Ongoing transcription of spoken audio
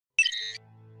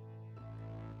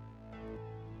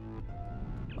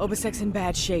Obisek's in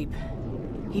bad shape.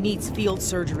 He needs field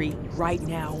surgery right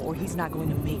now, or he's not going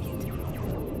to make it.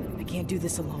 I can't do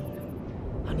this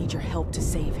alone. I'll need your help to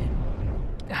save him.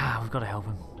 We've got to help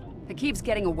him. Hakeev's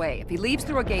getting away. If he leaves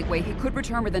through a gateway, he could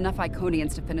return with enough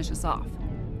Iconians to finish us off.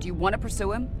 Do you want to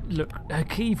pursue him? Look,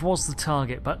 Hakeev was the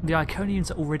target, but the Iconians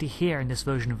are already here in this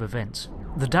version of events.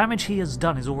 The damage he has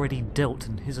done is already dealt,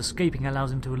 and his escaping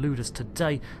allows him to elude us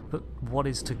today, but what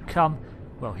is to come?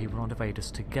 Well, he will not evade us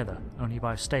together. Only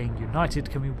by staying united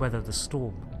can we weather the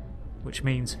storm. Which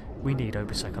means we need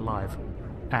Obisek alive.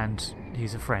 And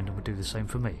he's a friend and would do the same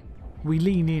for me. We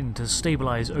lean in to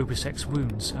stabilise Obisek's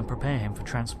wounds and prepare him for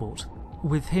transport.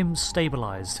 With him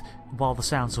stabilised, while the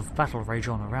sounds of battle rage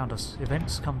on around us,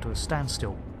 events come to a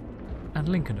standstill. And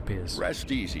Lincoln appears.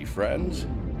 Rest easy, friends.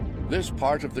 This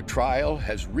part of the trial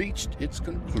has reached its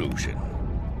conclusion.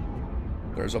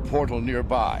 There's a portal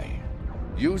nearby.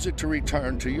 Use it to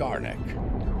return to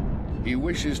Yarnek. He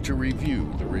wishes to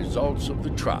review the results of the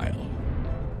trial.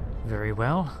 Very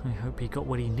well. I hope he got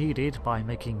what he needed by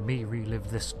making me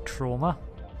relive this trauma.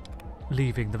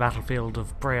 Leaving the battlefield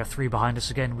of Brea 3 behind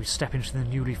us again, we step into the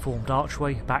newly formed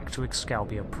archway back to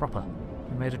Excalibur proper.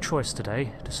 We made a choice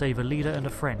today to save a leader and a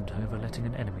friend over letting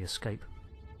an enemy escape.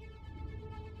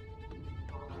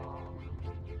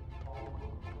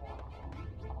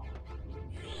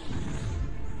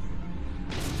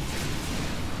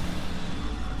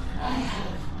 I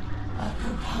have a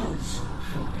proposal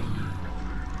for you.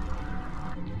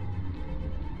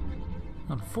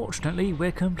 Unfortunately,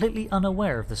 we're completely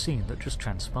unaware of the scene that just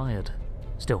transpired.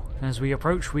 Still, as we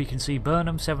approach, we can see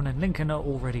Burnham, Seven and Lincoln are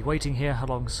already waiting here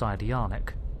alongside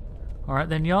Yarnek. Alright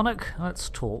then, Yarnek, let's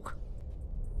talk.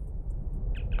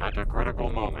 At a critical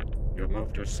moment, you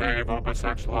move to save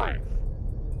Obisek's life.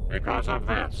 Because of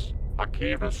this,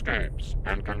 Hakeev escapes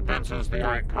and convinces the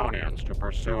Iconians to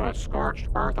pursue a scorched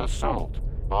earth assault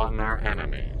on their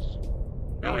enemies.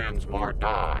 Millions more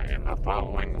die in the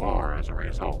following war as a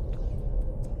result.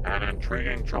 An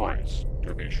intriguing choice,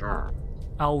 to be sure.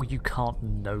 Oh, you can't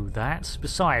know that.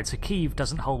 Besides, Hakeev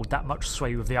doesn't hold that much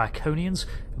sway with the Iconians.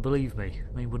 Believe me,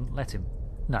 they wouldn't let him.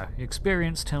 No,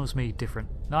 experience tells me different.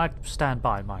 I stand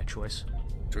by my choice.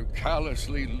 To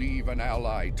callously leave an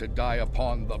ally to die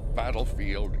upon the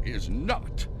battlefield is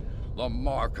not the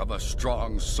mark of a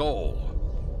strong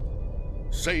soul.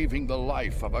 Saving the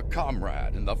life of a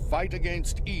comrade in the fight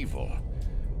against evil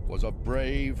was a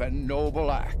brave and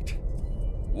noble act.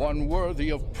 One worthy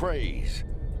of praise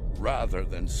rather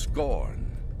than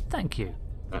scorn. Thank you.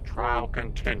 The trial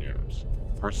continues.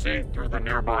 Proceed through the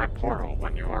nearby portal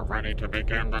when you are ready to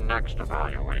begin the next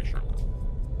evaluation.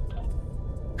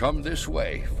 Come this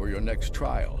way for your next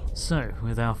trial. So,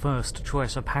 with our first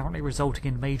choice apparently resulting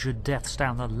in major deaths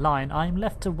down the line, I'm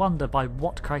left to wonder by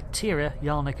what criteria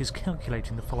Yarnek is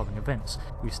calculating the following events.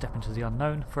 We step into the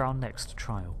unknown for our next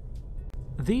trial.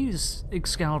 These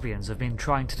Excaliburians have been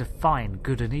trying to define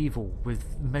good and evil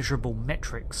with measurable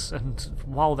metrics, and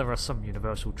while there are some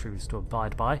universal truths to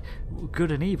abide by, good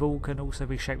and evil can also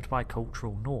be shaped by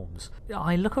cultural norms.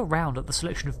 I look around at the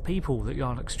selection of people that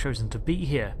Yarnek's chosen to be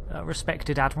here, a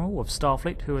respected admiral of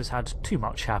Starfleet who has had too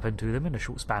much happen to them in a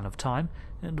short span of time,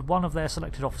 and one of their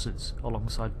selected officers,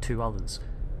 alongside two others.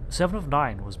 Seven of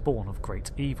Nine was born of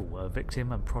great evil, a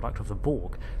victim and product of the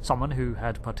Borg, someone who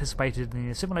had participated in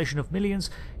the assimilation of millions,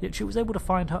 yet she was able to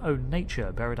find her own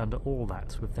nature buried under all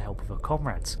that with the help of her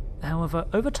comrades. However,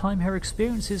 over time her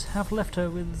experiences have left her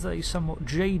with a somewhat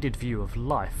jaded view of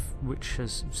life, which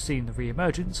has seen the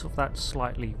re-emergence of that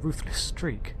slightly ruthless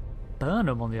streak.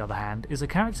 Burnham, on the other hand, is a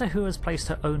character who has placed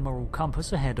her own moral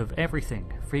compass ahead of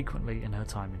everything, frequently in her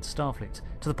time in Starfleet,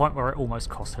 to the point where it almost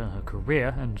cost her her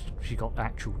career and she got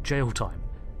actual jail time.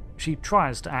 She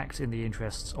tries to act in the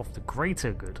interests of the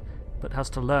greater good, but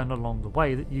has to learn along the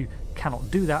way that you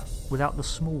cannot do that without the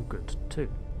small good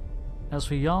too. As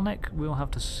for Yarnek, we'll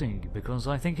have to see, because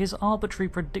I think his arbitrary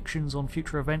predictions on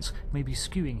future events may be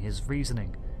skewing his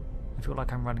reasoning. I feel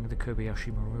like I'm running the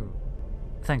Kobayashi Maru.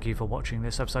 Thank you for watching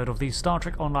this episode of the Star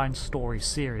Trek Online Story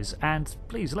series, and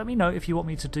please let me know if you want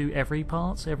me to do every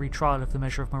part, every trial of the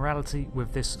measure of morality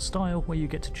with this style where you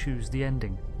get to choose the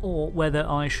ending, or whether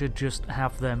I should just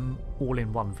have them all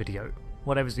in one video.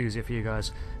 Whatever's easier for you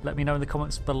guys. Let me know in the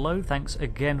comments below. Thanks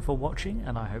again for watching,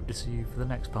 and I hope to see you for the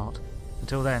next part.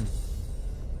 Until then,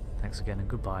 thanks again and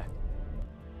goodbye.